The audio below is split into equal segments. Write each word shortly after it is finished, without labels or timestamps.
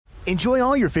Enjoy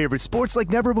all your favorite sports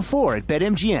like never before at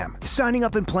BetMGM. Signing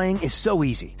up and playing is so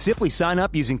easy. Simply sign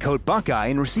up using code Buckeye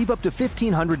and receive up to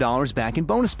 $1,500 back in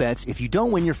bonus bets if you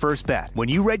don't win your first bet. When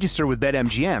you register with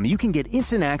BetMGM, you can get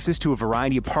instant access to a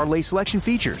variety of parlay selection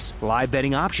features, live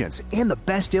betting options, and the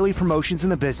best daily promotions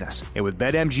in the business. And with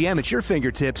BetMGM at your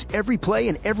fingertips, every play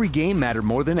and every game matter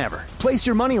more than ever. Place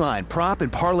your moneyline, prop,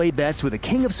 and parlay bets with the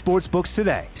king of sportsbooks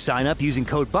today. Sign up using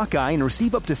code Buckeye and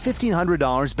receive up to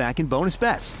 $1,500 back in bonus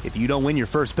bets if you don't win your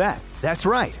first bet. That's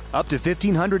right, up to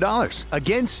 $1,500.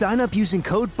 Again, sign up using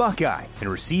code Buckeye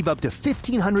and receive up to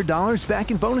 $1,500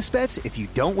 back in bonus bets if you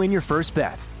don't win your first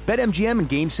bet. BetMGM and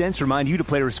GameSense remind you to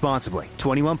play responsibly.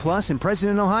 21 plus and present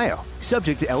in Ohio.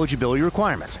 Subject to eligibility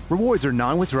requirements. Rewards are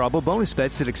non-withdrawable bonus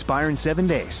bets that expire in 7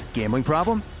 days. Gambling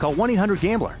problem? Call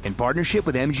 1-800-GAMBLER in partnership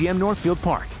with MGM Northfield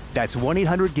Park. That's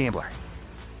 1-800-GAMBLER.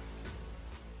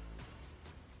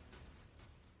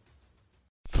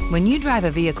 When you drive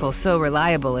a vehicle so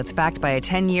reliable it's backed by a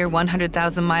 10-year,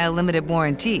 100,000-mile limited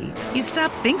warranty, you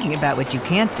stop thinking about what you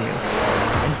can't do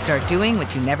and start doing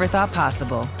what you never thought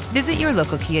possible. Visit your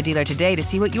local Kia dealer today to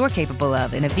see what you're capable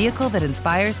of in a vehicle that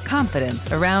inspires confidence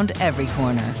around every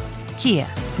corner. Kia,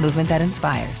 movement that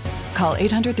inspires. Call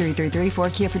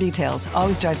 800-333-4KIA for details.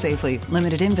 Always drive safely.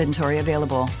 Limited inventory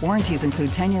available. Warranties include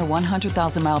 10-year,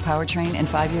 100,000-mile powertrain and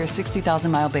 5-year,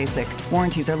 60,000-mile basic.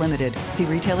 Warranties are limited. See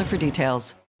retailer for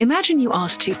details. Imagine you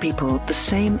ask two people the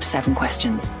same 7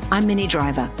 questions. I'm Minnie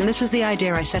Driver, and this was the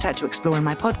idea I set out to explore in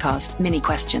my podcast, Mini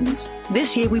Questions.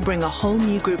 This year, we bring a whole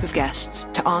new group of guests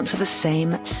to answer the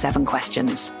same 7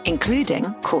 questions,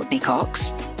 including Courtney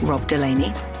Cox, Rob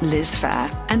Delaney, Liz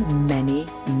Phair, and many,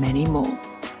 many more.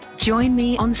 Join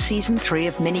me on Season 3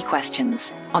 of Mini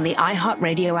Questions on the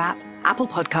iHeartRadio app, Apple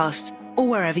Podcasts, or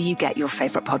wherever you get your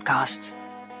favorite podcasts.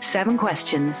 7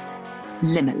 questions,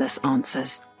 limitless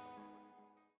answers.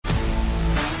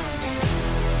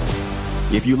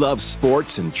 If you love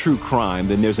sports and true crime,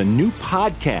 then there's a new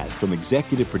podcast from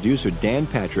executive producer Dan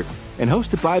Patrick and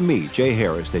hosted by me, Jay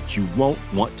Harris, that you won't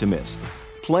want to miss.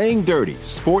 Playing Dirty: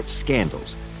 Sports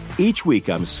Scandals. Each week,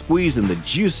 I'm squeezing the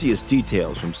juiciest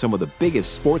details from some of the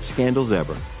biggest sports scandals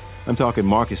ever. I'm talking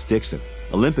Marcus Dixon,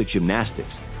 Olympic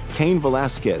gymnastics, Cain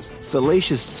Velasquez,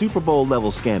 salacious Super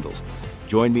Bowl-level scandals.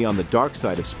 Join me on the dark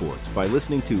side of sports by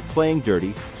listening to Playing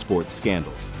Dirty: Sports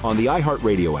Scandals on the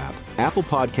iHeartRadio app, Apple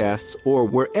Podcasts, or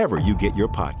wherever you get your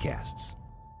podcasts.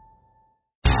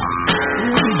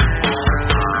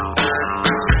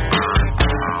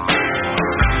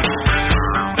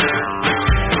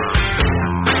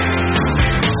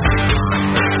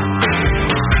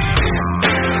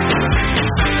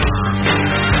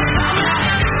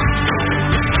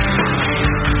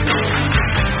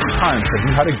 Have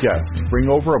you had a guest bring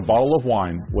over a bottle of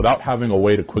wine without having a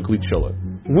way to quickly chill it?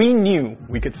 We knew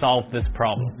we could solve this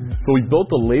problem. So we built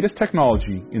the latest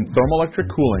technology in thermoelectric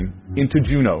cooling into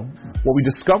Juno. What we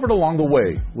discovered along the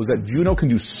way was that Juno can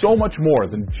do so much more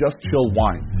than just chill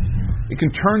wine. It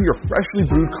can turn your freshly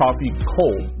brewed coffee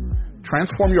cold,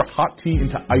 transform your hot tea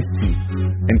into iced tea,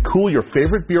 and cool your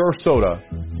favorite beer or soda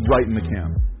right in the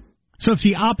can. So it's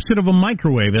the opposite of a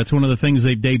microwave. That's one of the things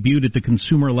they debuted at the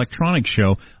Consumer Electronics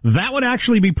Show. That would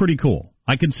actually be pretty cool.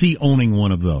 I could see owning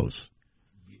one of those.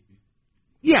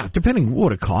 Yeah, depending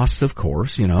what it costs, of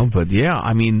course, you know. But, yeah,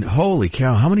 I mean, holy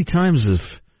cow, how many times have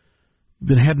you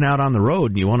been heading out on the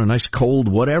road and you want a nice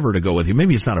cold whatever to go with you?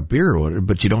 Maybe it's not a beer, or whatever,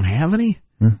 but you don't have any?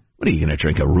 What are you going to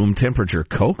drink, a room temperature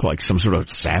Coke like some sort of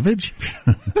savage?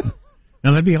 Now,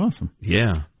 that'd be awesome.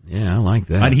 Yeah. Yeah, I like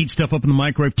that. I'd heat stuff up in the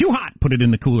microwave. Too hot, put it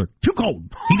in the cooler. Too cold,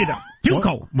 heat it up. Too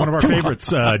cold. One of our favorites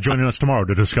joining us tomorrow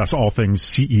to discuss all things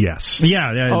CES.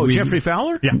 Yeah. Oh, Jeffrey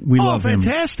Fowler? Yeah. We love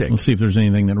fantastic. Him. We'll see if there's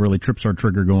anything that really trips our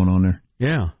trigger going on there.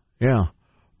 Yeah.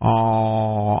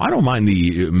 I don't mind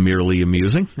the merely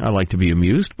amusing. I like to be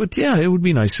amused. But, yeah, it would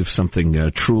be nice if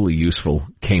something truly useful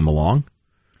came along.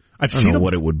 I don't know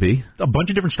what it would be. A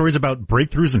bunch of different stories about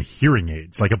breakthroughs in hearing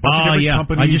aids. Like a bunch of different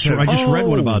companies. I just read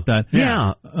one about that.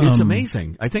 Yeah. It's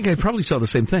amazing. I think I probably saw the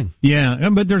same thing. Yeah,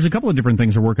 but there's a couple of different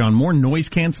things they're working on. More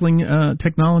noise-canceling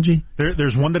technology.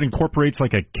 There's one that incorporates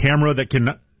like a camera that can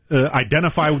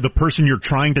identify the person you're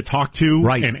trying to talk to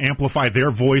and amplify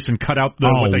their voice and cut out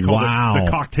what they call the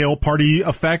cocktail party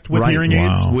effect with hearing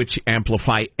aids. Which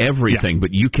amplify everything, but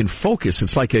you can focus.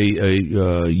 It's like a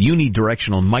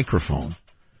unidirectional microphone.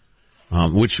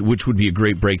 which would be a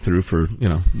great breakthrough for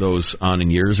those on in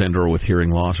years and or with hearing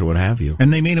loss or what have you.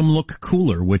 And they made them look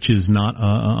cooler, which is not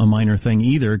a minor thing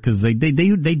either, because they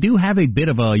do have a bit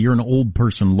of a you're an old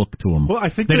person look to them. Well, I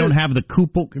think they don't have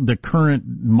the current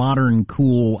modern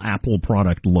cool Apple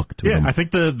product look to them. Yeah, I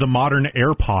think the modern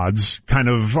AirPods kind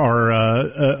of are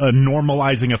a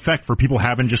normalizing effect for people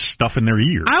having just stuff in their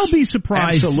ears. I'll be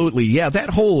surprised. Absolutely, yeah. That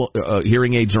whole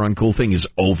hearing aids are uncool thing is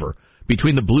over.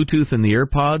 Between the Bluetooth and the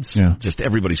AirPods, just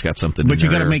everybody's got something. But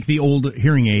you got to make the old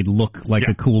hearing aid look like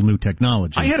a cool new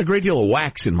technology. I had a great deal of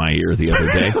wax in my ear the other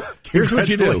day. Here's what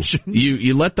you do: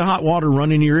 you let the hot water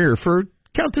run in your ear for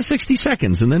count to 60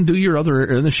 seconds, and then do your other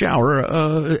in the shower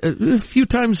a few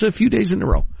times, a few days in a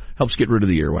row. Helps get rid of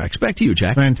the earwax. Back to you,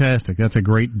 Jack. Fantastic. That's a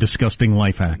great, disgusting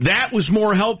life hack. That was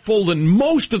more helpful than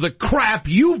most of the crap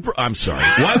you've... I'm sorry.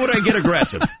 Why would I get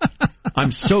aggressive?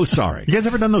 I'm so sorry. You guys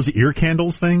ever done those ear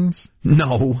candles things?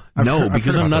 No,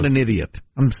 because I'm not an idiot.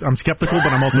 I'm skeptical,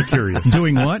 but I'm also curious.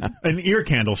 Doing what? An ear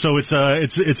candle. So it's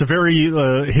a very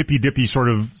hippy-dippy sort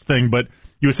of thing, but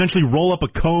you essentially roll up a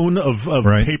cone of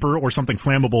paper or something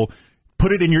flammable,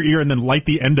 put it in your ear, and then light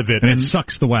the end of it. And it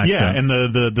sucks the wax out. And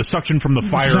the suction from the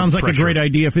fire sounds like pressure. a great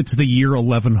idea if it's the year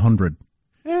 1100.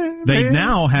 They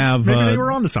now have... maybe they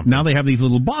were onto something. Now they have these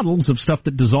little bottles of stuff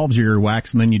that dissolves your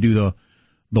earwax, and then you do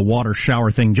the water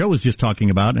shower thing Joe was just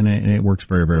talking about, and it works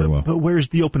very, very well. But where's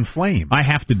the open flame? I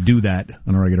have to do that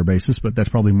on a regular basis, but that's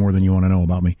probably more than you want to know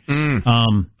about me.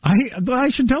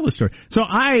 I should tell this story. So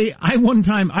I one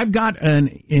time, I've got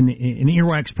an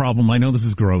earwax problem. I know this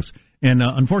is gross. And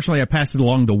unfortunately, I passed it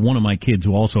along to one of my kids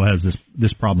who also has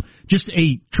this problem. Just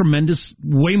a tremendous,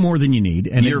 way more than you need.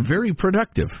 And you're very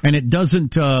productive. And it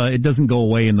doesn't go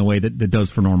away in the way that it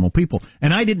does for normal people.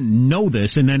 And I didn't know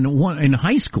this. And then in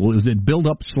high school, it built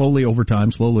up slowly over time.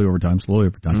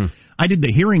 I did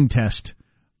the hearing test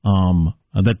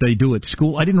that they do at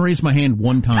school. I didn't raise my hand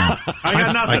one time. I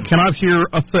got nothing. I cannot hear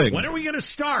a thing. When are we going to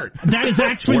start? That is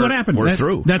actually what happened. We're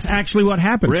through. That's actually what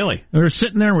happened. Really? We're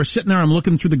sitting there. I'm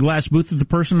looking through the glass booth with the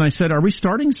person, and I said, "Are we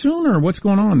starting soon, or what's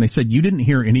going on?" They said, "You didn't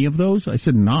hear any of those?" I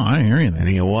said, "No, I didn't hear anything."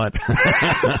 Any of what?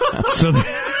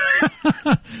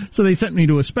 So they sent me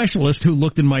to a specialist who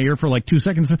looked in my ear for like 2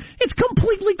 seconds. And said, "It's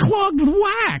completely clogged with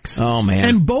wax." Oh, man.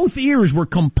 And both ears were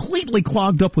completely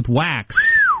clogged up with wax.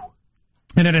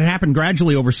 And it had happened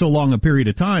gradually over so long a period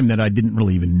of time that I didn't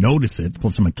really even notice it.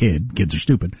 Plus, I'm a kid. Kids are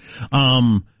stupid.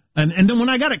 And then when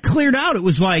I got it cleared out, it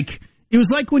was like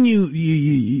when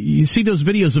you see those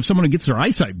videos of someone who gets their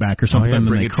eyesight back or something and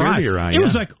they cry. It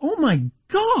was like, oh my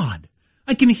God.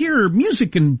 I can hear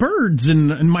music and birds,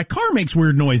 and my car makes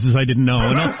weird noises I didn't know.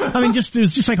 And it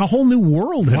was just like a whole new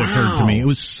world had occurred to me. It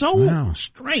was so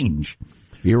strange.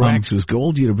 If your wax was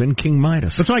gold, you'd have been King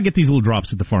Midas. That's why I get these little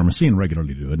drops at the pharmacy and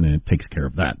regularly do it, and it takes care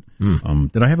of that.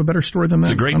 Did I have a better story than that?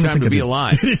 It's a great time to be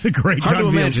alive. It is a great time to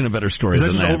imagine a better story than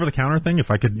that. Is that just an over-the-counter thing? If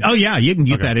I could... Oh, yeah, you can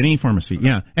get that at any pharmacy,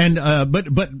 yeah. And but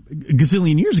a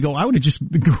gazillion years ago, I would have just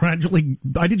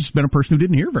I'd just been a person who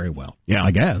didn't hear very well, I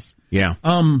guess. Yeah.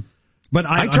 But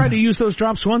I tried to use those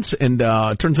drops once, and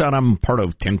it turns out I'm part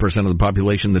of 10% of the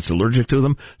population that's allergic to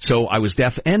them, so I was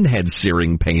deaf and had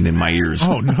searing pain in my ears.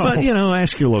 Oh, no. But,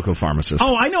 ask your local pharmacist.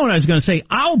 Oh, I know what I was going to say.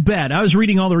 I'll bet. I was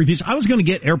reading all the reviews. I was going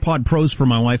to get AirPod Pros for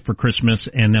my wife for Christmas,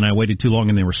 and then I waited too long,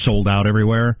 and they were sold out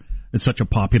everywhere. It's such a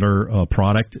popular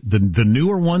product. The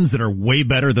newer ones that are way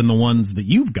better than the ones that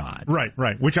you've got. Right.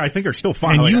 Which I think are still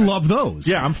fine. And you love those.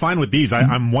 Yeah, I'm fine with these.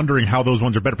 I'm wondering how those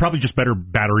ones are better. Probably just better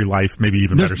battery life, maybe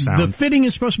even better sound. The fitting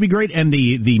is supposed to be great, and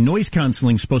the noise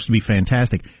canceling is supposed to be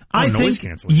fantastic. Noise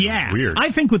canceling? Yeah. Weird.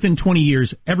 I think within 20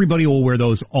 years, everybody will wear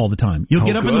those all the time. You'll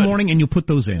get up in the morning and you'll put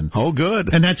those in. Oh, good.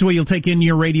 And that's the way you'll take in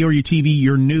your radio or your TV,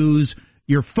 your news,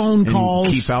 your phone calls.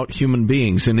 And keep out human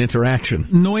beings in interaction.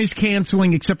 Noise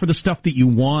canceling, except for the stuff that you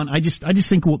want. I just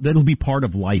think that'll be part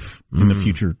of life in the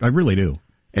future. I really do.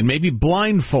 And maybe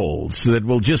blindfolds that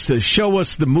will just show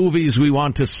us the movies we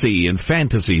want to see, and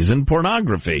fantasies and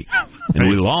pornography. And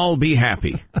we'll all be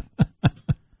happy.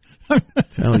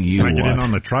 Tell you Can I get in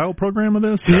on the trial program of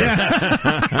this?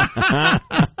 Yeah.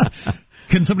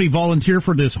 Can somebody volunteer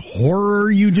for this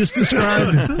horror you just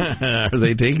described? Are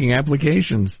they taking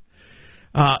applications?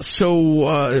 So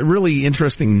a really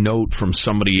interesting note from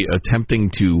somebody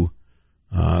attempting to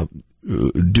work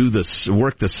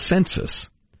the census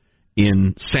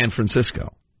in San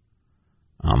Francisco,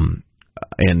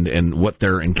 and what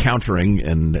they're encountering,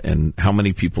 and how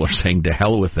many people are saying to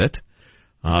hell with it.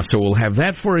 So we'll have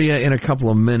that for you in a couple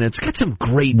of minutes. Got some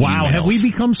great emails. Have we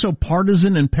become so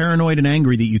partisan and paranoid and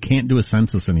angry that you can't do a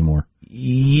census anymore?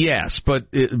 Yes, but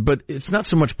it's not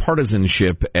so much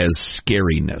partisanship as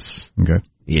scariness. Okay.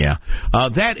 Yeah.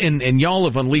 That and y'all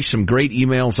have unleashed some great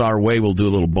emails our way. We'll do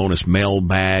a little bonus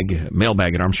mailbag.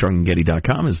 Mailbag at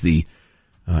ArmstrongandGetty.com is the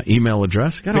email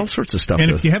address. Got all sorts of stuff.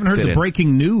 And if you haven't heard the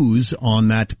breaking news on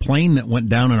that plane that went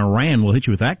down in Iran, we'll hit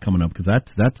you with that coming up, because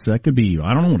that could be,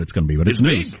 I don't know what it's going to be, but it's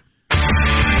news.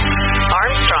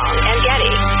 Armstrong and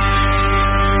Getty.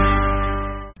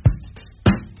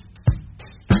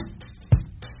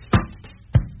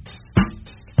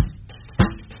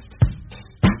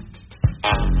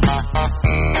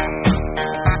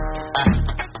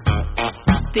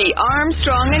 The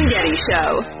Armstrong and Getty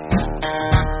Show.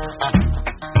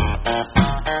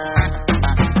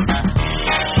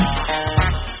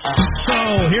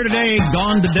 So, here today,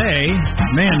 gone today.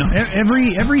 Man,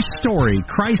 every story,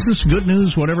 crisis, good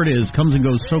news, whatever it is, comes and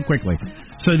goes so quickly.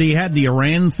 So they had the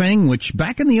Iran thing, which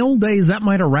back in the old days, that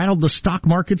might have rattled the stock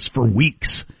markets for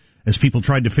weeks as people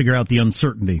tried to figure out the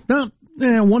uncertainty.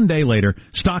 One day later,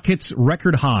 stock hits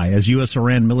record high as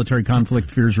U.S.-Iran military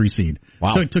conflict fears recede.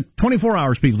 Wow. So it took 24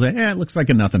 hours. People say, it looks like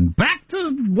a nothing. Back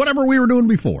to whatever we were doing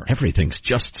before. Everything's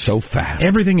just so fast.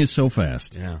 Everything is so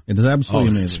fast. Yeah. It is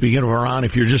absolutely amazing. Speaking of Iran,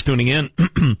 if you're just tuning in,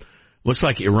 looks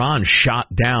like Iran shot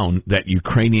down that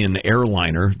Ukrainian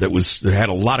airliner that had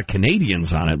a lot of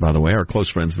Canadians on it, by the way, our close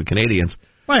friends, the Canadians.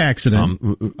 By accident,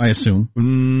 I assume.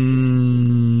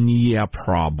 Yeah,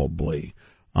 probably.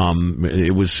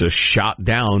 It was shot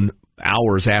down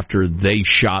hours after they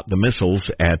shot the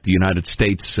missiles at the United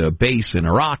States base in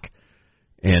Iraq.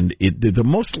 And the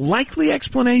most likely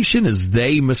explanation is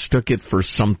they mistook it for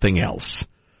something else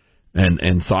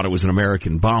and thought it was an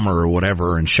American bomber or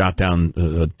whatever and shot down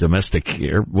a domestic,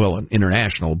 an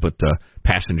international, but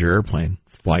passenger airplane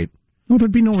flight. Well,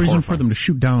 there'd be no reason for them to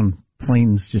shoot down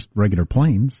planes, just regular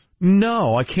planes.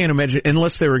 No, I can't imagine,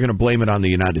 unless they were going to blame it on the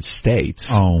United States.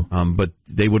 Oh. But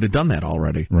they would have done that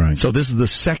already. Right. So this is the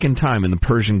second time in the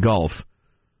Persian Gulf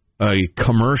a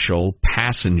commercial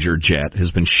passenger jet has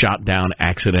been shot down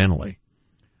accidentally.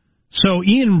 So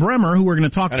Ian Bremmer, who we're going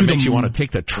to talk to... It makes you want to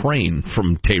take the train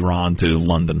from Tehran to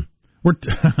London. We're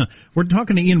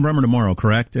talking to Ian Bremmer tomorrow,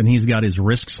 correct? And he's got his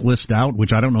risks list out,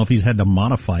 which I don't know if he's had to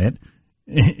modify it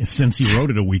since he wrote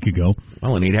it a week ago.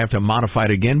 Well, and he'd have to modify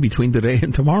it again between today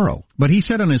and tomorrow. But he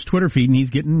said on his Twitter feed, and he's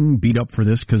getting beat up for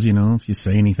this because, if you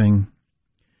say anything...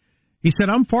 He said,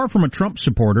 I'm far from a Trump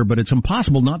supporter, but it's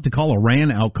impossible not to call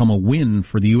Iran outcome a win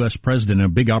for the U.S. president and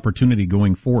a big opportunity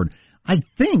going forward. I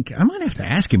might have to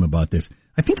ask him about this.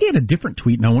 I think he had a different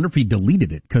tweet, and I wonder if he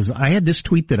deleted it, because I had this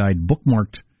tweet that I'd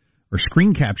bookmarked or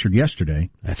screen captured yesterday.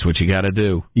 That's what you got to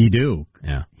do. You do.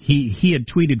 Yeah. He had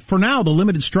tweeted, for now, the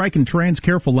limited strike and Tran's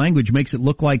careful language makes it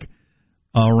look like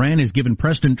Iran has given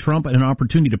President Trump an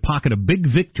opportunity to pocket a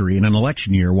big victory in an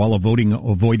election year while avoiding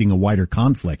a wider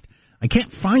conflict. I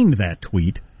can't find that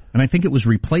tweet, and I think it was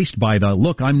replaced by the,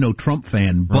 look, I'm no Trump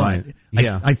fan, but right.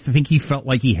 Yeah. I think he felt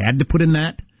like he had to put in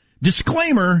that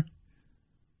disclaimer.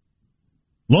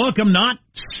 Look, I'm not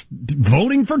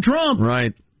voting for Trump.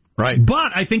 Right.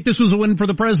 But I think this was a win for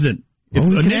the president. Well,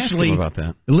 we can ask him about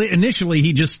that. Initially,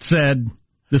 he just said,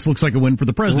 this looks like a win for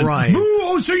the president. Right.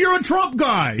 Oh, so you're a Trump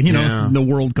guy. The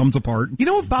world comes apart. You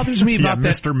know what bothers me about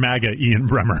that? Mr. MAGA, Ian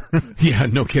Bremmer. Yeah,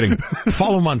 no kidding.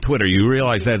 Follow him on Twitter. You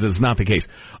realize that is not the case.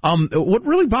 What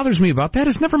really bothers me about that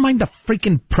is never mind the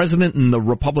freaking president and the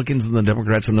Republicans and the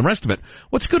Democrats and the rest of it.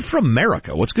 What's good for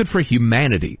America? What's good for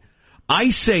humanity? I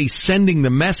say sending the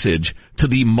message to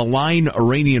the malign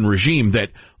Iranian regime that,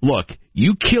 look,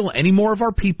 you kill any more of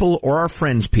our people or our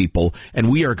friends' people, and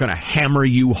we are going to hammer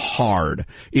you hard,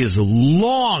 is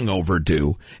long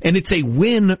overdue, and it's a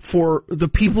win for the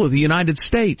people of the United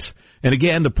States. And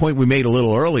again, the point we made a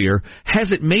little earlier,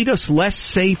 has it made us less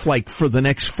safe, like, for the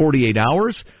next 48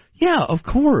 hours? Yeah, of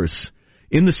course.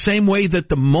 In the same way that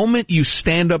the moment you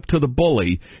stand up to the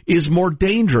bully is more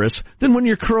dangerous than when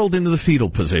you're curled into the fetal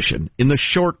position in the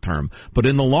short term. But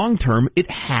in the long term, it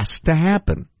has to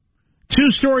happen.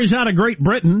 2 stories out of Great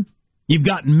Britain. You've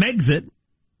got Megxit.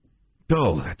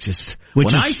 Oh, that's just... When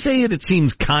I say it, it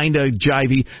seems kind of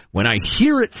jivey. When I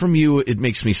hear it from you, it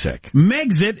makes me sick.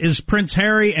 Megxit is Prince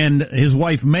Harry and his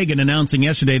wife Meghan announcing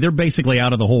yesterday they're basically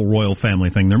out of the whole royal family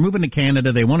thing. They're moving to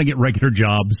Canada. They want to get regular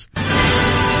jobs.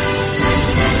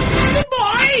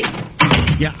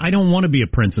 Yeah, I don't want to be a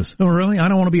princess. Oh, really? I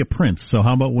don't want to be a prince. So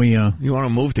how about we... You want to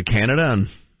move to Canada and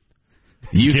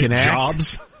you can act?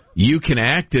 Jobs? You can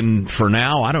act, and for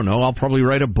now, I don't know, I'll probably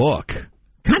write a book.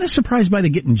 Kind of surprised by the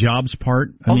getting jobs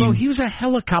part. Although he was a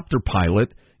helicopter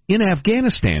pilot in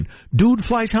Afghanistan. Dude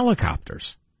flies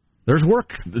helicopters. There's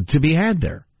work to be had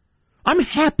there. I'm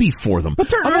happy for them. But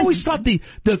I've always thought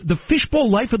the fishbowl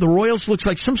life of the royals looks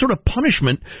like some sort of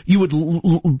punishment you would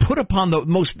put upon the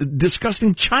most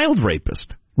disgusting child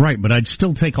rapist. Right, but I'd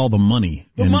still take all the money.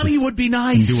 The money would be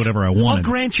nice. And do whatever I wanted.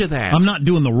 I'll grant you that. I'm not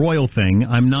doing the royal thing.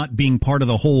 I'm not being part of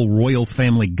the whole royal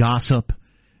family gossip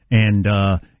and,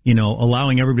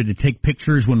 allowing everybody to take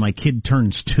pictures when my kid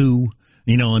turns 2.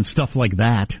 And stuff like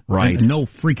that. Right. No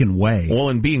freaking way. Well,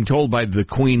 and being told by the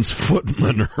Queen's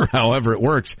footman, or however it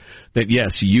works, that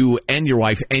yes, you and your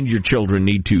wife and your children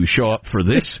need to show up for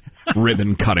this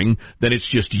ribbon cutting, then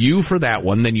it's just you for that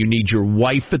one, then you need your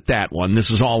wife at that one. This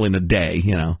is all in a day,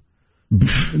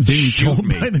 Being told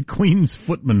by the Queen's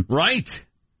footman.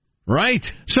 Right.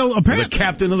 So apparently, the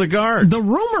captain of the guard. The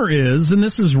rumor is, and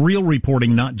this is real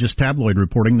reporting, not just tabloid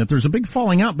reporting, that there's a big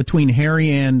falling out between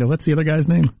Harry and what's the other guy's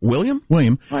name? William.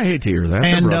 I hate to hear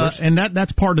that. And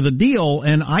that's part of the deal.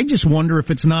 And I just wonder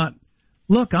if it's not.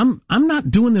 Look, I'm not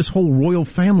doing this whole royal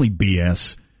family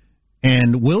BS.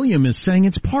 And William is saying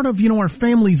it's part of our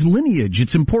family's lineage.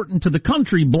 It's important to the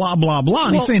country. Blah blah blah.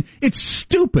 And he's saying it's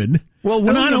stupid. Well,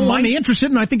 and I don't want to be interested,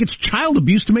 and I think it's child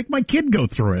abuse to make my kid go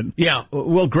through it. Yeah,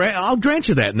 well, I'll grant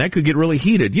you that, and that could get really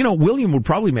heated. William would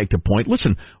probably make the point,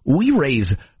 listen, we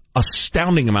raise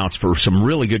astounding amounts for some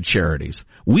really good charities.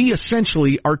 We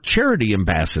essentially are charity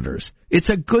ambassadors. It's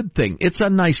a good thing. It's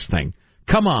a nice thing.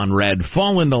 Come on, Red,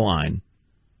 fall into line.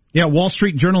 Yeah, Wall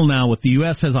Street Journal now with the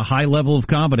U.S. has a high level of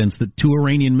confidence that 2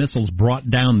 Iranian missiles brought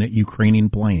down that Ukrainian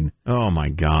plane. Oh, my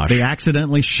gosh. They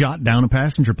accidentally shot down a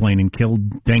passenger plane and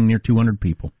killed dang near 200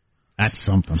 people. That's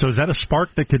something. So is that a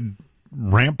spark that could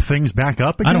ramp things back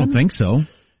up again? I don't think so.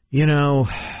 I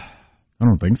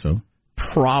don't think so.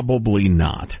 Probably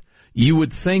not. You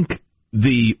would think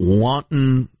the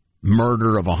wanton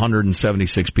murder of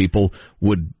 176 people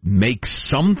would make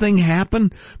something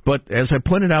happen, but as I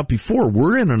pointed out before,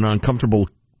 we're in an uncomfortable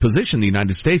position in the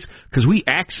United States because we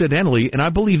accidentally, and I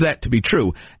believe that to be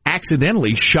true,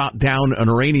 accidentally shot down an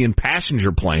Iranian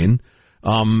passenger plane.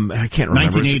 I can't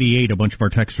remember. 1988, a bunch of our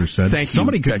texters said.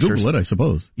 Somebody could Google it, I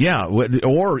suppose. Yeah,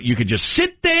 or you could just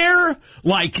sit there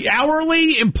like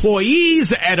hourly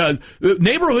employees at a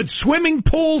neighborhood swimming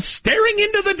pool staring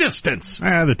into the distance.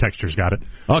 The texters got it.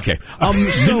 Okay.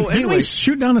 So didn't we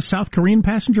shoot down a South Korean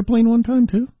passenger plane one time,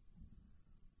 too?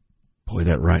 Boy,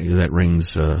 that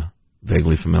rings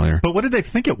vaguely familiar. But what did they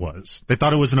think it was? They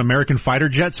thought it was an American fighter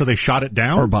jet, so they shot it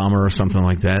down? Or bomber or something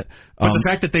like that. But the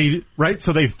fact that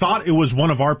so they thought it was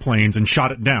one of our planes and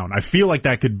shot it down. I feel like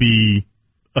that could be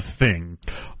a thing.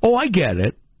 Oh, I get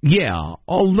it. Yeah,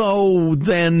 although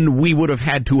then we would have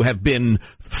had to have been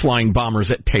flying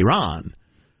bombers at Tehran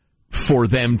for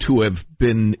them to have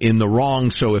been in the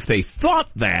wrong. So if they thought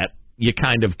that, you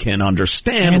kind of can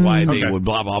understand why they would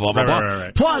blah, blah, blah, blah, blah.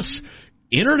 Right. Plus,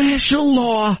 international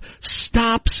law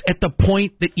stops at the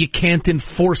point that you can't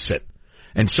enforce it.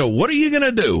 And so what are you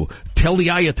going to do? Tell the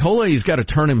Ayatollah he's got to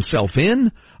turn himself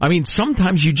in? I mean,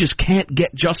 sometimes you just can't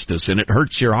get justice, and it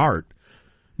hurts your heart.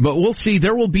 But we'll see.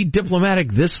 There will be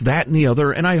diplomatic this, that, and the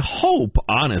other. And I hope,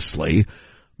 honestly,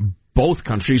 both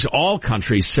countries, all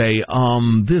countries say,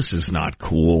 this is not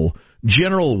cool.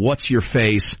 General, what's your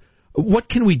face? What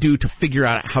can we do to figure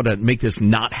out how to make this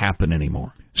not happen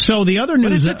anymore? So the other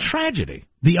news... But it's a tragedy.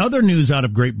 The other news out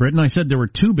of Great Britain, I said there were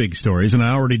 2 big stories, and I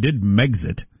already did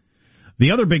Megxit.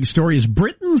 The other big story is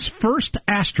Britain's first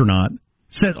astronaut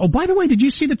said... Oh, by the way, did you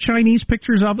see the Chinese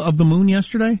pictures of the moon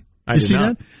yesterday? I did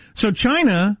not. That? So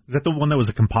China... Is that the one that was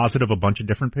a composite of a bunch of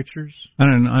different pictures? I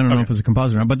don't know if it was a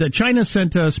composite or not, but China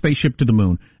sent a spaceship to the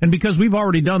moon. And because we've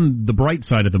already done the bright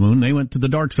side of the moon, they went to the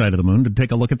dark side of the moon to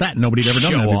take a look at that. Nobody'd ever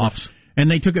done that before. Show-offs. And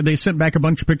they sent back a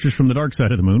bunch of pictures from the dark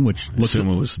side of the moon, which looked... it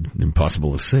was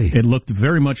impossible to see. It looked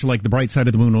very much like the bright side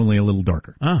of the moon, only a little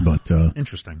darker. But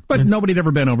interesting. But nobody had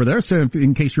ever been over there, so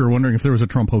in case you were wondering if there was a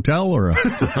Trump hotel or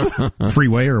a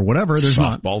freeway or whatever, there's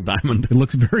not. Softball diamond. It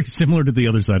looks very similar to the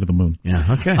other side of the moon.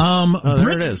 Yeah, okay.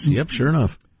 There it is. Yep, sure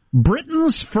enough.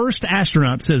 Britain's first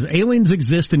astronaut says aliens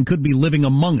exist and could be living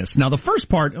among us. Now, the first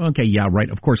part, okay, yeah, right,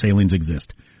 of course aliens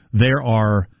exist. There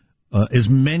are as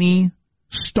many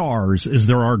stars as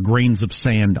there are grains of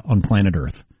sand on planet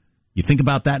Earth. You think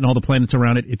about that and all the planets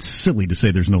around it, it's silly to say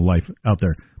there's no life out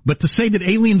there. But to say that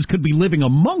aliens could be living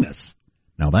among us,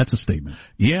 now that's a statement.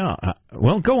 Yeah,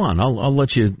 well, go on. I'll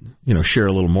let you share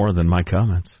a little more than my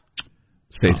comments.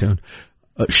 Stay tuned.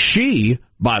 She,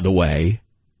 by the way,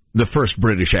 the first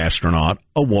British astronaut,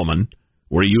 a woman.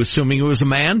 Were you assuming it was a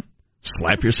man?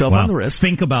 Slap yourself on the wrist.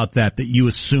 Think about that you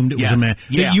assumed it was a man.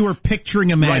 Yeah. That you were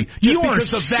picturing a man. Right. Just because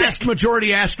the vast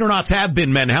majority of astronauts have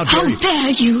been men. How dare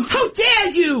you? How dare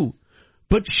you?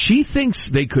 But she thinks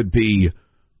they could be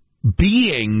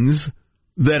beings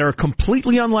that are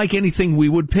completely unlike anything we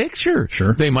would picture.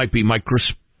 Sure. They might be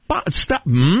microscopic.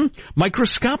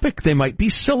 They might be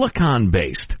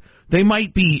silicon-based. They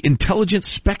might be intelligent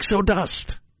specks of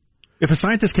dust. If a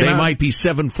scientist came out... They might be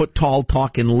 7-foot-tall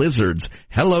talking lizards.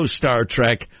 Hello, Star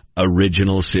Trek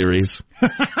original series.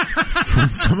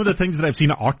 Some of the things that I've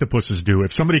seen octopuses do,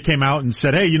 if somebody came out and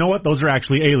said, hey, you know what, those are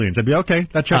actually aliens, I'd be, okay,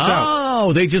 that checks out.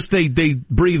 Oh, they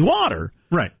breathe water.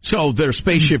 Right. So their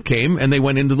spaceship came, and they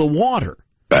went into the water.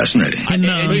 Fascinating. And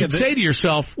you'd say to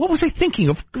yourself, what was I thinking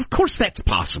of? Of course that's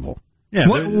possible. Yeah,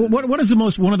 what is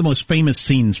one of the most famous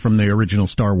scenes from the original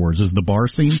Star Wars? Is the bar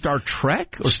scene? Star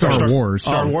Trek or Star Wars?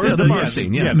 Star Wars, yeah, the bar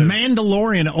scene. Yeah,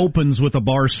 Mandalorian opens with a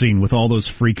bar scene with all those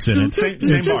freaks in it. Same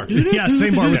bar. Yeah,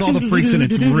 same bar with all the freaks in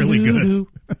it. It's really good.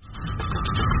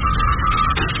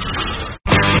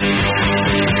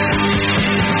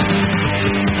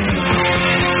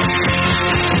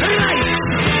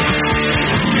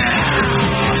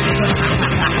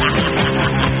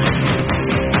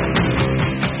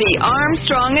 The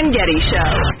Armstrong and Getty Show.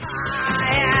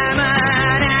 I am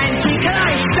an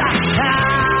antichrist.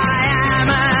 I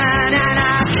am an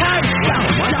anarchist.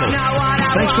 Don't know what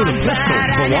I Thanks for the pistols,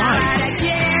 but why?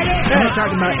 I'm not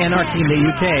talking about anarchy in the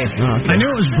UK. Oh, okay. I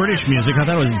knew it was British music. I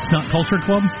thought it was It's Not Culture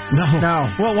Club. No.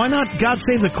 Well, why not God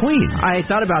Save the Queen? I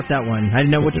thought about that one. I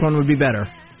didn't know which one would be better.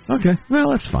 Okay,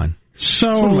 well, that's fine. So,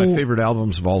 it's one of my favorite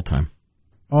albums of all time.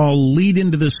 I'll lead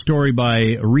into this story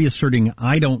by reasserting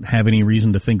I don't have any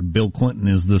reason to think Bill Clinton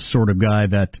is the sort of guy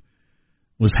that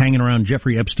was hanging around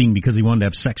Jeffrey Epstein because he wanted to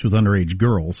have sex with underage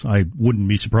girls. I wouldn't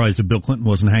be surprised if Bill Clinton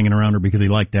wasn't hanging around her because he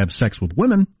liked to have sex with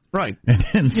women. Right.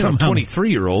 And somehow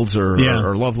 23-year-olds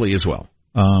are lovely as well.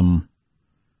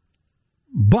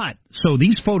 But, so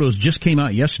these photos just came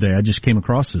out yesterday. I just came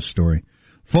across this story.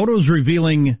 Photos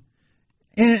revealing...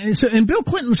 And Bill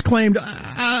Clinton's claimed,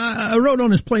 I rode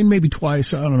on his plane maybe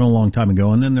twice, I don't know, a long time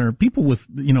ago. And then there are people with,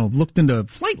 looked into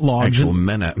flight logs. Actual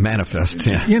manifest,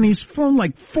 yeah. And he flew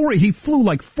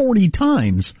like 40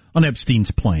 times on Epstein's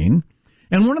plane.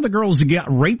 And one of the girls who got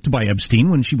raped by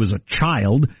Epstein when she was a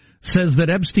child says that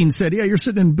Epstein said, yeah, you're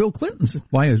sitting in Bill Clinton's.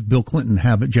 Why does Bill Clinton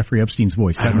have Jeffrey Epstein's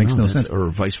voice? That makes no sense.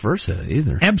 Or vice versa,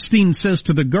 either. Epstein says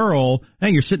to the girl, hey,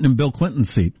 you're sitting in Bill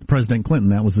Clinton's seat. President Clinton,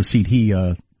 that was the seat he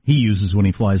uses when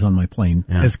he flies on my plane.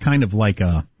 Yeah. It's kind of like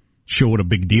a show what a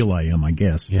big deal I am, I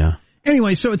guess. Yeah.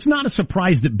 Anyway, so it's not a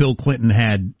surprise that Bill Clinton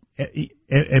had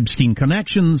Epstein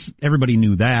connections. Everybody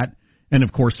knew that. And,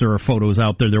 of course, there are photos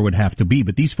out there would have to be.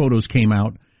 But these photos came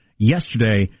out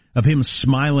yesterday of him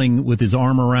smiling with his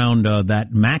arm around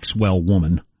that Maxwell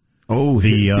woman. Oh,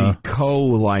 the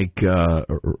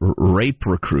rape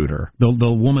recruiter.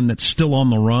 The woman that's still on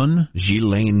the run.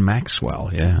 Ghislaine Maxwell,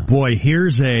 yeah. Boy,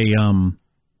 here's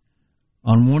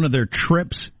on one of their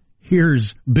trips,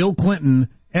 here's Bill Clinton,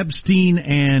 Epstein,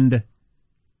 and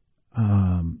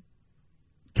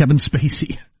Kevin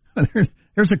Spacey.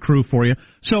 There's a crew for you.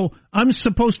 So I'm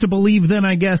supposed to believe then,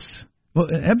 I guess, well,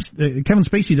 Kevin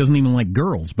Spacey doesn't even like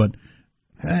girls, but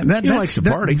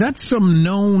that's some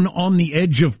known on the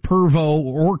edge of pervo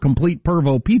or complete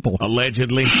pervo people.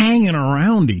 Allegedly. Hanging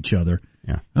around each other.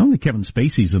 Yeah. I don't think Kevin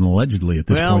Spacey's an allegedly at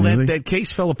this point. Well, that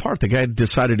case fell apart. The guy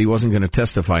decided he wasn't going to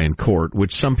testify in court,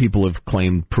 which some people have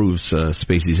claimed proves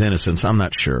Spacey's innocence. I'm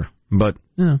not sure. But,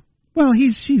 Well,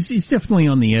 he's definitely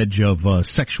on the edge of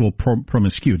sexual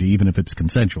promiscuity, even if it's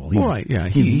consensual. Right, yeah.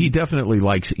 He definitely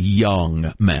likes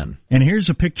young men. And here's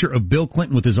a picture of Bill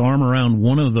Clinton with his arm around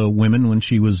one of the women when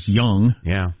she was young.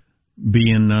 Yeah.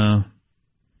 Being...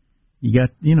 You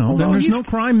got, there's no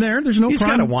crime there. There's no crime. He's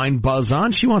got a wine buzz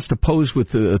on. She wants to pose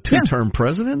with the two-term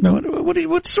president. No.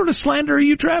 What sort of slander are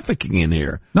you trafficking in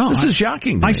here? No, this is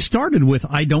shocking. I started with,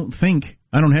 I don't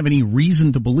have any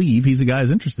reason to believe he's a guy who's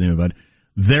interested in it, but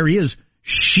there he is.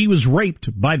 She was raped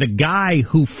by the guy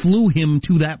who flew him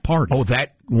to that party. Oh,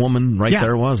 that woman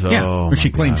there was? Yeah. Oh, or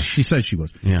she claims, she says she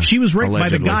was. Yeah. She was raped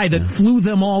Allegedly, by the guy that flew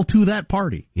them all to that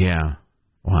party. Yeah.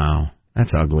 Wow.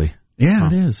 That's ugly.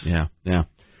 Yeah, It is. Yeah.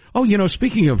 Oh,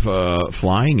 speaking of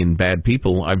flying and bad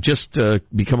people, I've just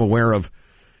become aware of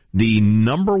the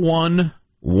number one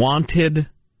wanted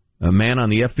man on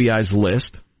the FBI's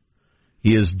list.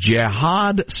 He is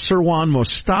Jihad Sirwan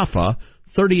Mustafa,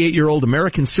 38-year-old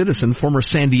American citizen, former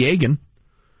San Diegan,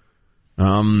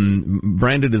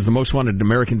 branded as the most wanted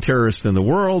American terrorist in the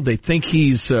world. They think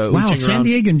he's wow, San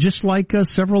Diegan, just like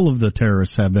several of the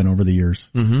terrorists have been over the years.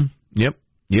 Mm-hmm. Yep.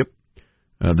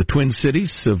 The Twin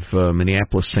Cities of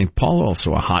Minneapolis, St. Paul, also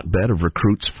a hotbed of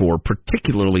recruits for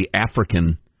particularly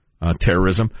African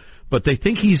terrorism. But they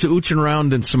think he's ooching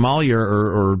around in Somalia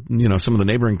or some of the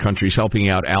neighboring countries helping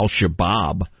out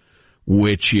Al-Shabaab,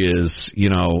 which is,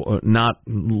 not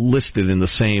listed in the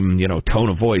same, tone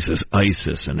of voice as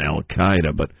ISIS and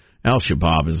Al-Qaeda, but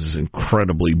Al-Shabaab is this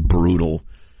incredibly brutal,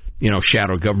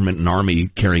 shadow government and army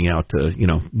carrying out,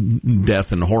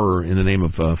 death and horror in the name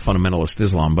of fundamentalist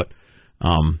Islam. But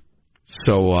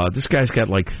so this guy's got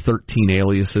like 13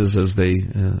 aliases as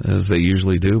they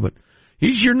usually do, but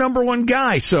he's your number one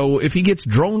guy. So if he gets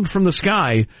droned from the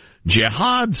sky,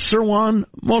 Jihad Sirwan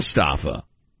Mostafa,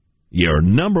 your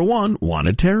number one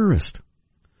wanted terrorist.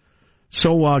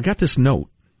 So I got this note.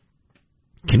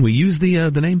 Can we use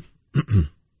the name?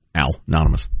 Al,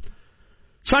 anonymous.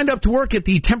 Signed up to work at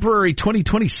the temporary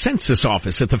 2020 census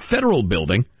office at the federal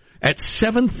building at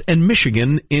 7th and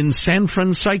Michigan in San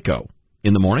Francisco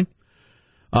in the morning.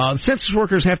 Census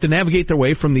workers have to navigate their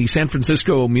way from the San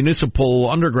Francisco municipal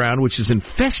underground, which is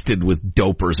infested with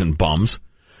dopers and bums.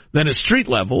 Then at street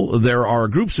level, there are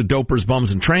groups of dopers, bums,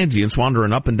 and transients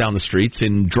wandering up and down the streets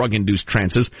in drug-induced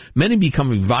trances, many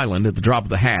becoming violent at the drop of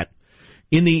the hat.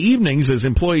 In the evenings, as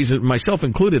employees, myself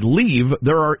included, leave,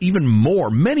 there are even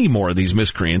many more of these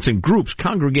miscreants in groups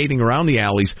congregating around the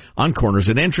alleys, on corners,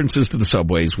 and entrances to the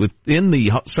subways, within the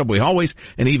subway hallways,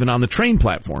 and even on the train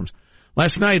platforms.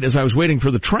 Last night, as I was waiting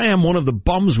for the tram, one of the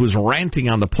bums was ranting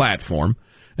on the platform,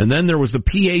 and then there was the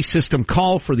PA system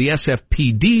call for the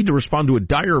SFPD to respond to a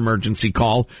dire emergency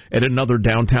call at another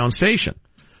downtown station.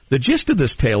 The gist of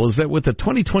this tale is that with the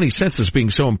 2020 census being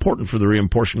so important for the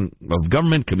reapportionment of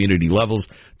government, community levels,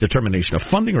 determination of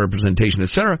funding, representation,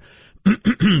 etc.,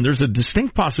 there's a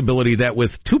distinct possibility that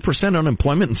with 2%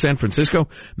 unemployment in San Francisco,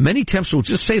 many temps will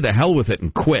just say the hell with it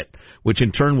and quit, which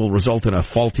in turn will result in a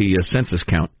faulty census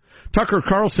count. Tucker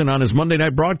Carlson on his Monday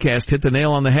night broadcast hit the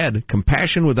nail on the head.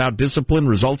 Compassion without discipline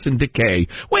results in decay.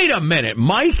 Wait a minute,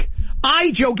 Mike.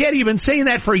 Joe Getty, have been saying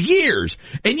that for years.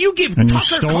 And you give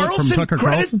Tucker Carlson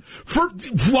credit for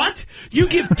what? You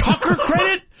give Tucker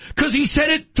credit because he said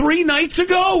it 3 nights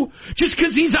ago? Just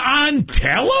because he's on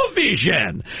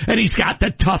television and he's got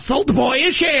the tousled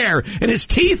boyish hair and his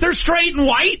teeth are straight and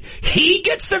white? He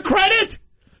gets the credit?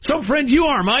 Some friend you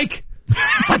are, Mike.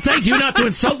 I'll thank you not to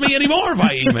insult me anymore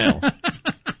by email.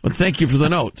 But thank you for the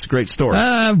notes. Great story.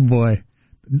 Ah, boy.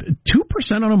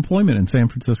 2% unemployment in San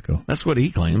Francisco. That's what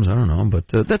he claims. I don't know, but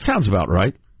that sounds about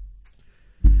right.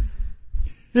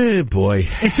 Eh, boy.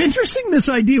 It's interesting, this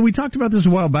idea. We talked about this a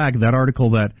while back, that article,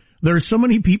 that there's so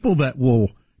many people that will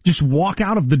just walk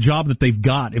out of the job that they've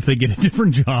got if they get a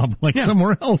different job,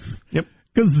 somewhere else. Yep.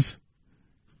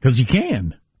 Because you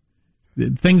can.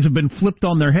 Things have been flipped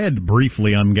on their head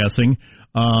briefly, I'm guessing,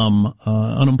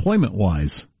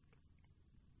 unemployment-wise.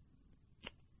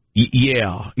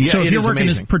 Yeah. So if you're working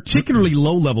this particularly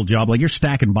low-level job, like you're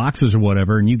stacking boxes or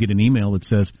whatever, and you get an email that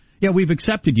says, yeah, we've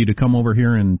accepted you to come over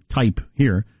here and type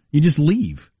here, you just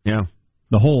leave. Yeah.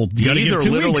 You either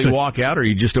literally walk out or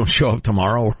you just don't show up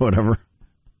tomorrow or whatever.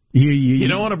 You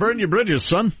don't want to burn your bridges,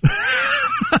 son.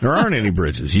 There aren't any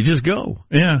bridges. You just go.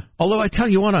 Yeah. Although I tell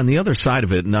you what, on the other side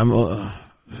of it, and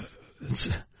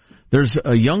there's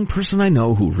a young person I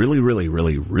know who really, really,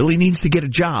 really, really needs to get a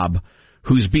job,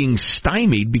 who's being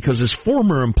stymied because his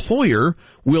former employer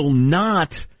will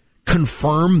not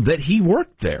confirm that he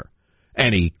worked there.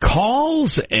 And he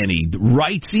calls and he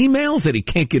writes emails and he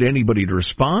can't get anybody to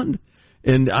respond.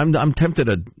 And I'm tempted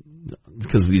to,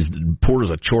 because he's poor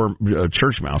as a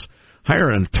church mouse,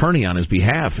 hire an attorney on his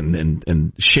behalf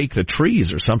and shake the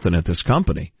trees or something at this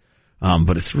company.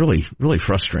 But it's really, really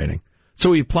frustrating.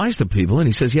 So he applies to people and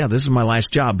he says, yeah, this is my last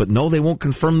job, but no, they won't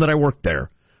confirm that I worked there.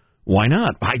 Why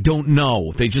not? I don't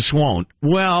know. They just won't.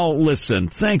 Well, listen,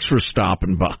 thanks for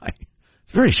stopping by.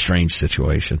 It's a very strange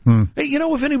situation. Hey,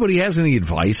 if anybody has any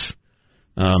advice,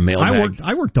 mailbag.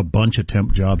 I worked a bunch of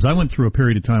temp jobs. I went through a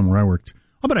period of time where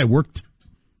I worked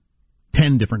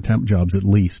 10 different temp jobs at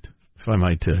least. If I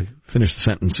might finish the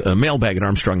sentence, mailbag at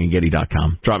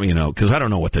ArmstrongandGetty.com. Drop me a note, because I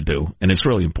don't know what to do, and it's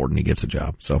really important he gets a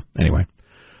job. So, anyway.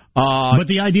 But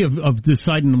the idea of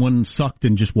deciding one sucked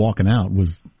and just walking out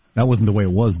wasn't the way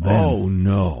it was then. Oh,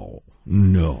 no.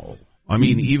 I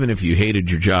mean, even if you hated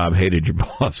your job, hated your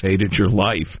boss, hated your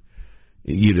life,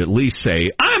 you'd at least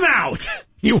say, I'm out!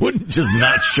 You wouldn't just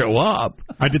not show up.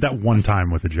 I did that one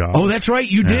time with a job. Oh, that's right,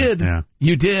 you did. Yeah.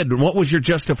 You did. What was your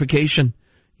justification?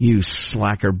 You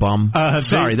slacker bum.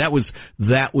 Sorry, that was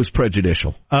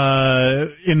prejudicial.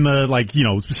 In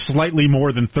the slightly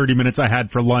more than 30 minutes I had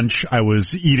for lunch, I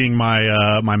was eating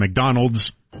my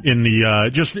McDonald's in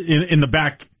the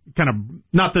back, kind of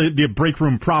not the break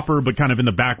room proper, but kind of in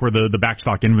the back where the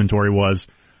backstock inventory was.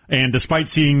 And despite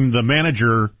seeing the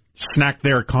manager snack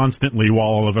there constantly while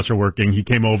all of us are working. He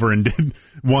came over and did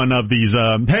one of these.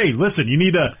 Hey, listen, you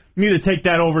need to take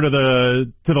that over to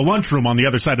the lunchroom on the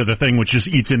other side of the thing, which just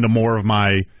eats into more of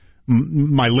my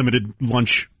limited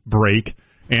lunch break.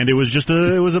 And it was just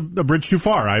a bridge too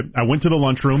far. I went to the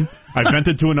lunchroom, I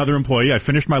vented to another employee, I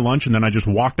finished my lunch, and then I just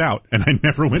walked out, and I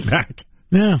never went back.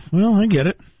 Yeah, well, I get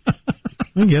it.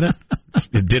 I get it.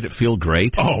 Did it feel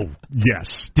great? Oh,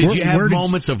 yes. Did you have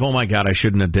moments of, oh, my God, I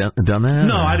shouldn't have done that?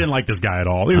 No, I didn't like this guy at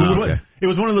all. It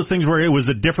was one of those things where it was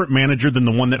a different manager than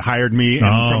the one that hired me,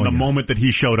 and from the moment that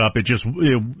he showed up,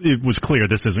 it was clear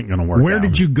this isn't going to work out. Where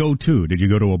did you go to? Did you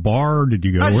go to a bar? Did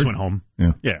you go? I just went home.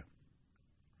 Yeah.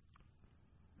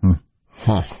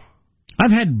 Huh.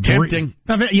 I've had tempting.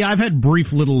 I've had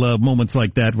brief little moments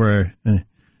like that where,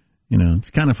 it's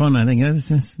kind of fun. I think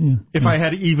if I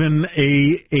had even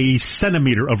a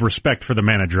centimeter of respect for the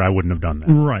manager, I wouldn't have done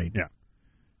that. Right. Yeah.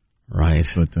 Right.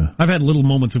 But I've had little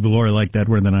moments of glory like that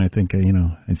where then I think,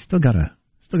 I still gotta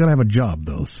have a job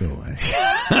though. So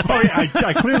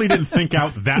I clearly didn't think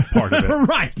out that part of it.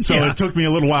 Right. So it took me a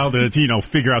little while to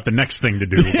figure out the next thing to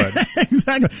do. But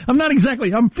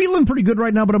Exactly. I'm feeling pretty good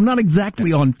right now, but I'm not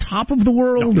exactly on top of the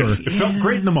world. It felt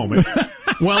great in the moment.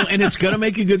 Well, and it's going to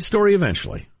make a good story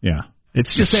eventually. Yeah.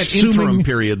 It's just that interim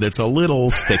period that's a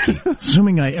little sticky.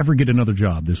 Assuming I ever get another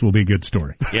job, this will be a good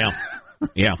story. Yeah.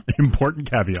 Yeah.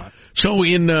 Important caveat. So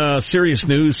in serious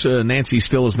news, Nancy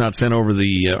still has not sent over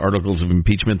the articles of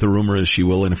impeachment. The rumor is she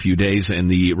will in a few days, and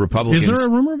the Republicans... Is there a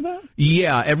rumor of that?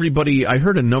 Yeah, everybody... I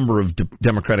heard a number of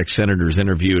Democratic senators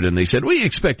interviewed, and they said, we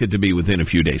expect it to be within a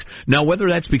few days. Now, whether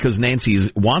that's because Nancy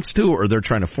wants to or they're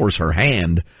trying to force her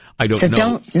hand, I don't know. So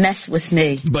don't mess with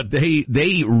me. But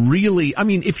they really... I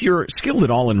mean, if you're skilled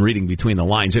at all in reading between the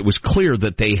lines, it was clear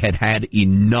that they had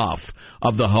enough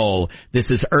of the whole, this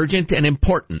is urgent and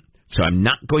important, so I'm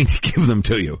not going to give them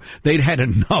to you. They'd had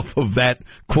enough of that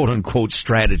quote-unquote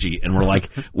strategy, and were like,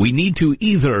 we need to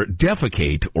either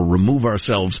defecate or remove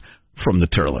ourselves from the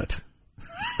turlet.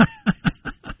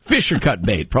 Fish or cut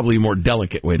bait, probably a more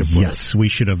delicate way to put it. Yes, we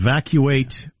should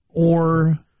evacuate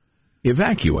or...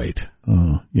 Evacuate.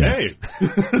 Yes. Hey!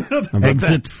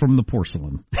 Exit from the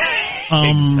porcelain.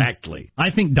 Exactly.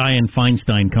 I think Dianne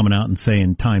Feinstein coming out and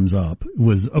saying time's up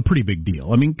was a pretty big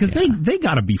deal. I mean, because they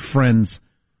got to be friends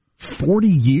 40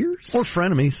 years? Or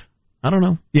frenemies. I don't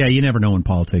know. Yeah, you never know in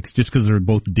politics. Just because they're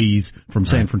both D's from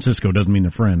San Francisco doesn't mean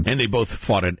they're friends. And they both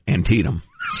fought at Antietam.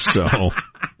 So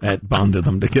that bonded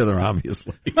them together,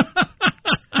 obviously.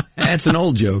 That's an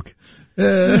old joke.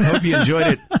 Hope you enjoyed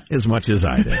it as much as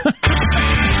I did.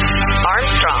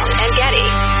 Armstrong and Getty.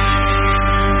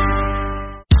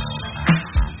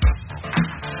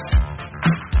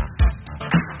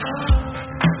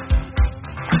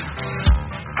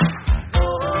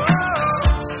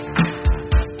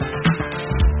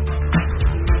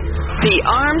 The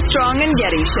Armstrong and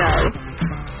Getty Show.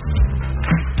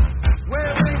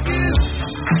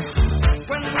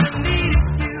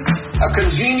 A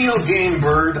congenial game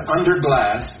bird under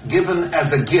glass given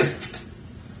as a gift.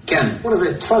 Ken. What is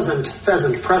a pleasant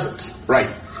pheasant present? Right.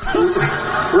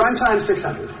 Rhyme time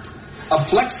 600. A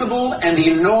flexible and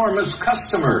enormous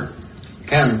customer.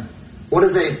 Ken. What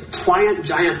is a pliant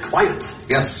giant client?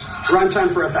 Yes. Rhyme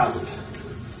time for 1,000.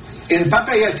 In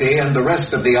Papayete and the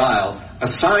rest of the isle, a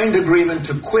signed agreement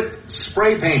to quit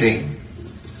spray painting.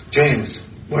 James.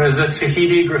 What is it,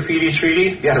 Tahiti Graffiti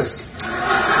Treaty? Yes.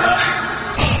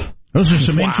 Those are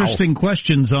some interesting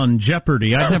questions on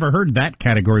Jeopardy. I've never heard that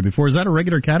category before. Is that a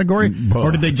regular category?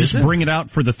 Or did they just bring it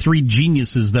out for the three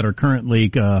geniuses that are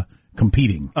currently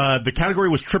competing? The category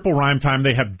was triple rhyme time.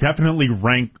 They have definitely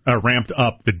ramped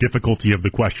up the difficulty of the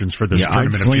questions for this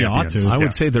tournament of champions. I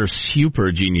would say they're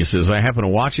super geniuses. I happened to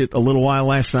watch it a little while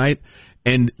last night,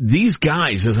 and these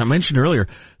guys, as I mentioned earlier,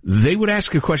 they would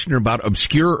ask a question about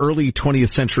obscure early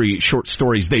 20th century short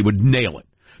stories. They would nail it.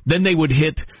 Then they would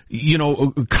hit,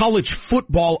 college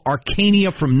football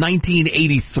Arcania from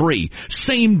 1983.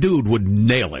 Same dude would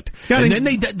nail it. Yeah, and then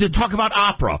they'd talk about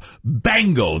opera.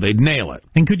 Bango, they'd nail it.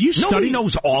 And could you study? Nobody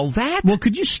knows all that. Well,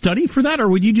 could you study for that, or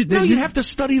would you just... No, you'd have to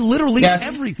study literally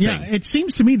everything. Yeah, it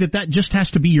seems to me that just has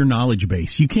to be your knowledge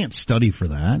base. You can't study for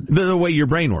that. The way your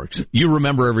brain works. You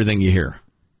remember everything you hear,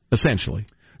 essentially.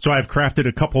 So I've crafted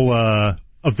a couple of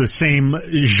the same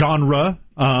genre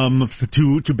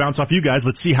to bounce off you guys.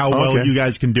 Let's see how well you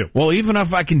guys can do. Well, even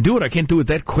if I can do it, I can't do it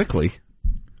that quickly.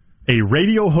 A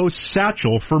radio host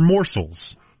satchel for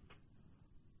morsels.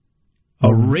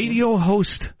 A radio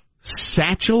host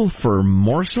satchel for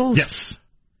morsels? Yes.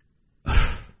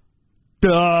 Do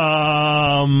you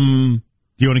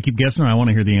want to keep guessing, or I want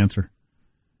to hear the answer?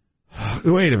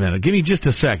 Wait a minute. Give me just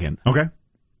a second. Okay.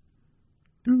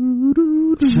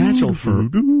 Satchel for...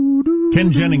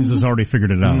 Ken Jennings has already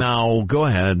figured it out. No, go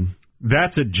ahead.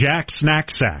 That's a Jack Snack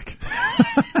Sack.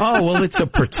 Oh, well, it's a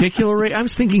particular... I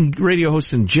was thinking radio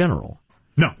host in general.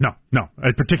 No.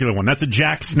 A particular one. That's a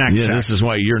Jack Snack Sack. This is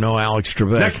why you're no Alex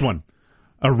Trebek. Next one.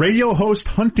 A radio host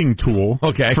hunting tool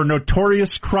for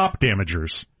notorious crop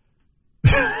damagers.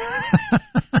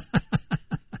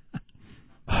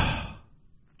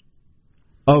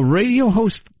 A radio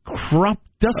host crop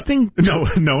dusting?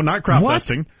 No, not crop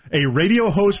dusting. A radio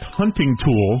host hunting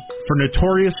tool for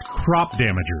notorious crop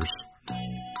damagers.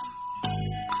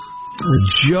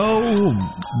 Joe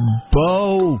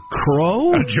Bo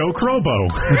Crow? Joe Crowbo.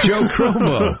 Joe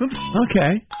Crowbo.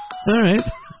 Okay. All right.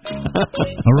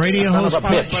 A radio host. But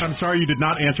I'm sorry you did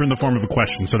not answer in the form of a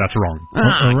question, so that's wrong.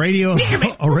 A radio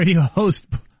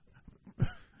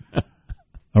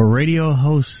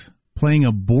host playing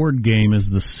a board game as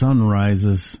the sun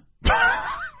rises.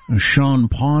 Sean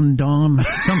Pondon.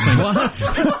 Something.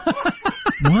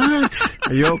 What?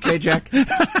 Are you okay, Jack?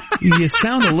 You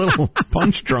sound a little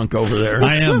punch drunk over there.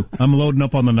 I am. I'm loading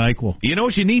up on the NyQuil. You know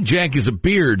what you need, Jack, is a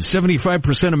beard.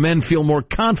 75% of men feel more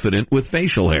confident with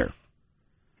facial hair.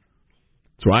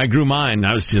 That's why I grew mine.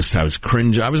 I was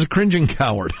a cringing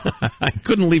coward. I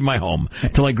couldn't leave my home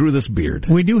until I grew this beard.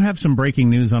 We do have some breaking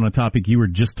news on a topic you were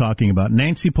just talking about.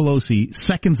 Nancy Pelosi,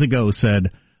 seconds ago, said,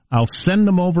 I'll send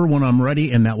them over when I'm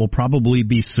ready, and that will probably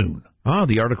be soon. Oh,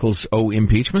 the articles owe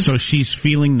impeachment? So she's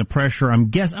feeling the pressure.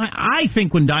 I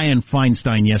think when Dianne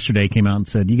Feinstein yesterday came out and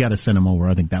said, you got to send them over,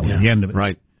 I think that was the end of it.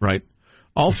 Right.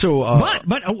 Also...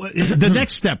 But the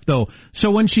next step, though, so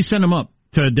when she sent them up,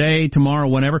 today, tomorrow,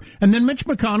 whenever, and then Mitch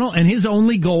McConnell, and his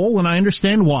only goal, and I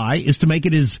understand why, is to make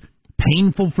it as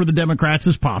painful for the Democrats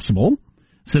as possible,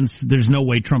 since there's no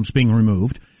way Trump's being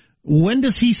removed. When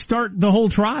does he start the whole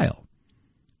trial?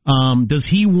 Does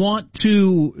he want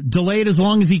to delay it as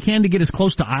long as he can to get as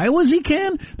close to Iowa as he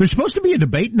can? There's supposed to be a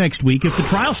debate next week. If the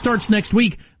trial starts next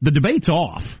week, the debate's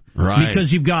off. Right.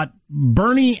 Because you've got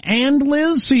Bernie and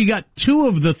Liz, so you got two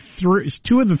of the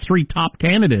three top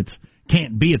candidates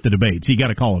can't be at the debates. You got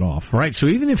to call it off. Right, so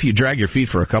even if you drag your feet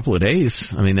for a couple of days,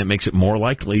 I mean, that makes it more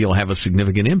likely you'll have a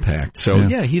significant impact. So,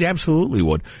 yeah he absolutely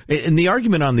would. And the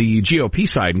argument on the GOP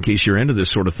side, in case you're into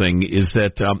this sort of thing, is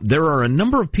that there are a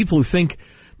number of people who think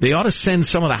they ought to send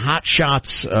some of the hot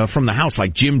shots from the House,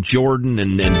 like Jim Jordan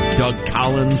and Doug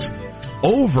Collins,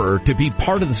 over to be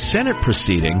part of the Senate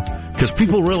proceeding, because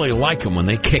people really like them when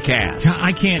they kick ass.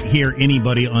 I can't hear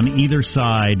anybody on either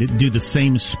side do the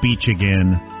same speech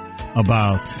again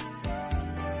about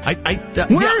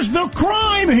where's the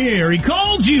crime here? He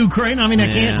calls Ukraine. I mean, I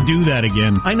can't do that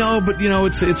again. I know, but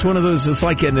it's one of those. It's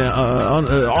like an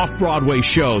off-Broadway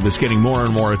show that's getting more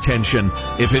and more attention.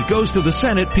 If it goes to the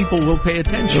Senate, people will pay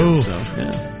attention. So,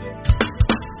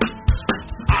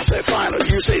 I say final,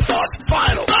 you say thought.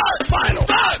 Final.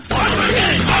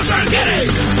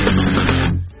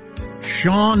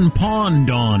 Sean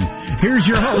Pondon. Here's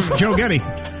your host, Joe Getty.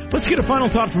 Let's get a final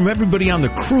thought from everybody on the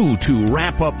crew to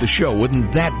wrap up the show.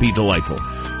 Wouldn't that be delightful?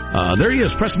 There he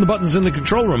is, pressing the buttons in the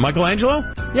control room. Michelangelo?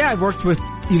 Yeah, I've worked with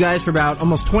you guys for about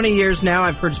almost 20 years now.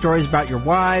 I've heard stories about your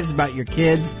wives, about your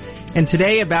kids, and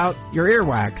today about your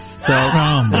earwax. So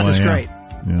this is great.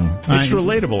 Yeah. It's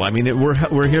relatable. I mean,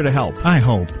 we're here to help. I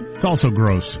hope. It's also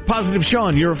gross. Positive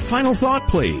Sean, your final thought,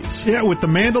 please. Yeah, with The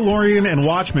Mandalorian and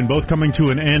Watchmen both coming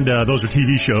to an end, those are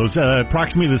TV shows,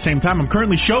 approximately the same time. I'm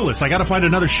currently showless. I got to find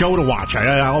another show to watch.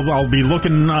 I'll be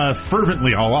looking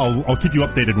fervently. I'll keep you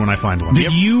updated when I find one. Did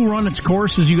you run its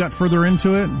course as you got further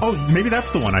into it? Oh, maybe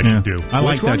that's the one I should do. I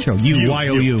like that show.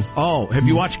 YOU. Oh, have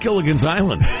you watched Gilligan's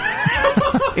Island?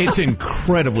 It's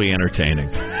incredibly entertaining.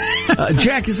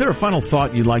 Jack, is there a final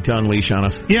thought you'd like to unleash on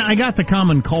us? Yeah, I got the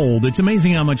common cold. It's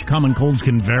amazing how much common colds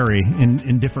can vary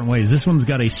in different ways. This one's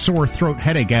got a sore throat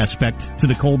headache aspect to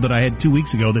the cold that I had 2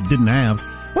 weeks ago that didn't have.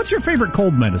 What's your favorite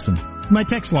cold medicine? My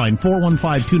text line,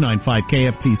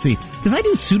 415-295-KFTC. Because I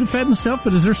do Sudafed and stuff,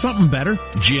 but is there something better?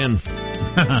 Gin.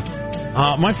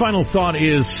 My final thought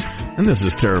is, and this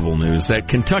is terrible news, that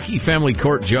Kentucky family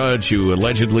court judge who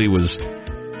allegedly was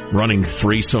running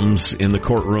threesomes in the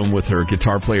courtroom with her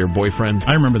guitar player boyfriend.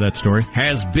 I remember that story.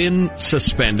 Has been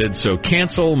suspended, so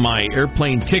cancel my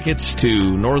airplane tickets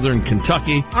to northern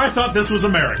Kentucky. I thought this was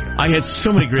America. I had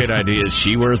so many great ideas.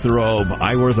 She wears the robe,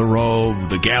 I wear the robe,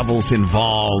 the gavel's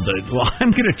involved. Well,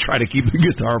 I'm going to try to keep the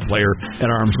guitar player at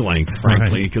arm's length,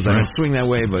 frankly, because I don't swing that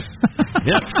way, but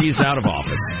yep, she's out of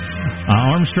office.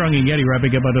 Armstrong and Getty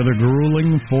wrapping up another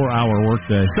grueling 4-hour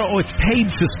workday. So it's paid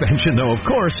suspension, though, of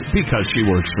course, because she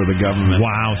works for the government.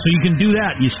 Wow. So you can do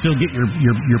that. You still get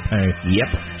your pay.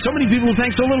 Yep. So many people who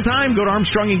thank so little time. Go to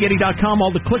ArmstrongandGetty.com.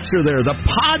 All the clicks are there. The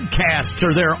podcasts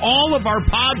are there. All of our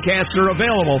podcasts are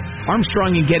available.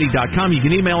 ArmstrongandGetty.com. You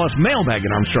can email us, mailbag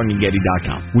at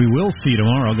ArmstrongandGetty.com. We will see you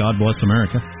tomorrow. God bless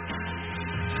America.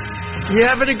 You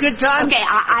having a good time? Okay,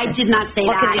 I did not say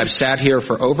that. I've sat here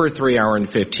for over 3 hours and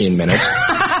 15 minutes.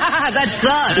 That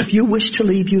sucks. If you wish to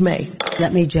leave, you may.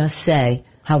 Let me just say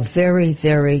how very,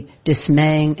 very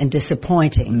dismaying and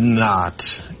disappointing. Not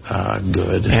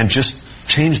good. And just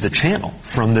change the channel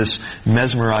from this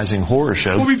mesmerizing horror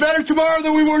show. We'll be better tomorrow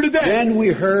than we were today. Then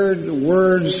we heard the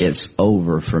words, It's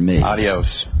over for me.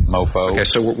 Adios, mofo. Okay,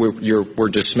 so we're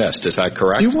dismissed. Is that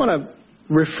correct? do you want to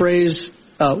rephrase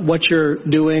what you're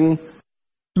doing?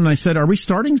 And I said, are we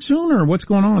starting soon, or what's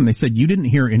going on? They said, you didn't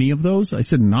hear any of those? I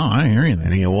said, no, I didn't hear anything.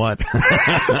 Any of what?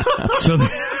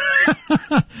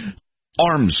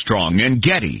 Armstrong and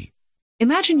Getty.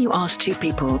 Imagine you ask two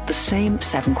people the same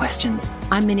 7 questions.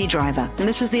 I'm Minnie Driver, and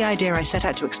this was the idea I set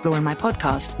out to explore in my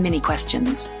podcast, Mini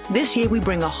Questions. This year, we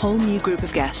bring a whole new group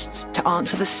of guests to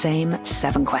answer the same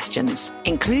 7 questions,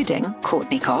 including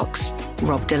Courtney Cox,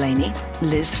 Rob Delaney,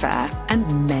 Liz Phair,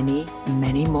 and many,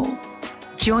 many more.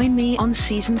 Join me on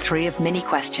Season 3 of Mini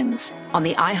Questions on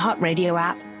the iHeartRadio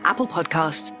app, Apple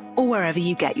Podcasts, or wherever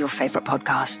you get your favorite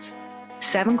podcasts.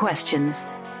 7 questions,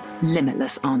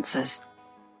 limitless answers.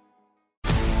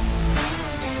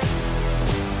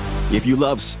 If you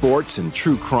love sports and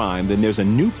true crime, then there's a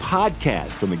new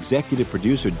podcast from executive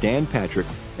producer Dan Patrick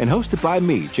and hosted by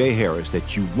me, Jay Harris,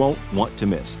 that you won't want to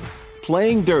miss.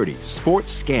 Playing Dirty: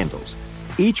 Sports Scandals.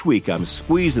 Each week, I'm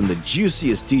squeezing the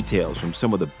juiciest details from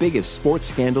some of the biggest sports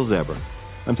scandals ever.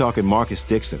 I'm talking Marcus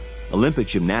Dixon, Olympic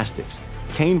gymnastics,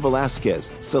 Cain Velasquez,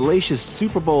 salacious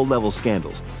Super Bowl-level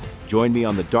scandals. Join me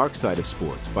on the dark side of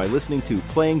sports by listening to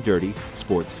Playing Dirty: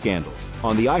 Sports Scandals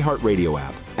on the iHeartRadio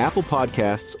app, Apple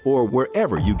Podcasts, or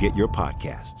wherever you get your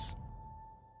podcasts.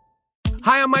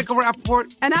 Hi, I'm Michael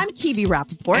Rappaport. And I'm Kibi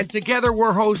Rappaport. And together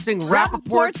we're hosting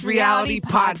Rappaport's Reality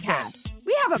Podcast.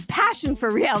 We have a passion for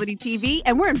reality TV,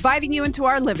 and we're inviting you into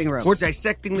our living room. We're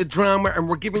dissecting the drama, and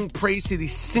we're giving praise to the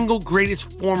single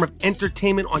greatest form of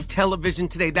entertainment on television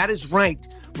today. That is right.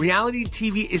 Reality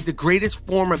TV is the greatest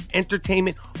form of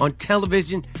entertainment on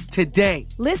television today.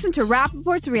 Listen to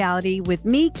Rappaport's Reality with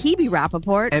me, Kibi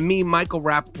Rappaport. And me, Michael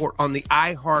Rappaport, on the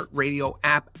iHeartRadio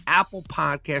app, Apple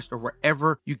Podcast, or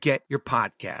wherever you get your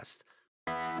podcasts.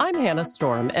 I'm Hannah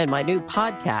Storm, and my new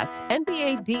podcast,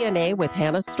 NBA DNA with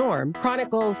Hannah Storm,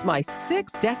 chronicles my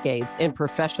 6 decades in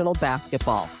professional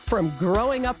basketball. From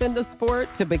growing up in the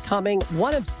sport to becoming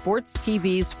one of sports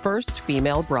TV's first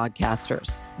female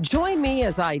broadcasters. Join me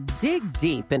as I dig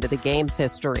deep into the game's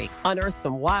history, unearth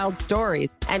some wild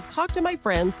stories, and talk to my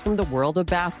friends from the world of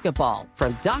basketball,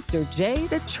 from Dr. J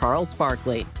to Charles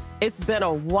Barkley. It's been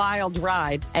a wild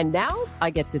ride, and now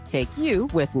I get to take you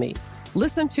with me.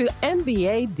 Listen to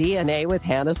NBA DNA with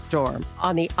Hannah Storm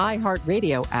on the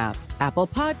iHeartRadio app, Apple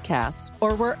Podcasts,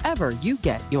 or wherever you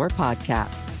get your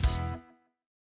podcasts.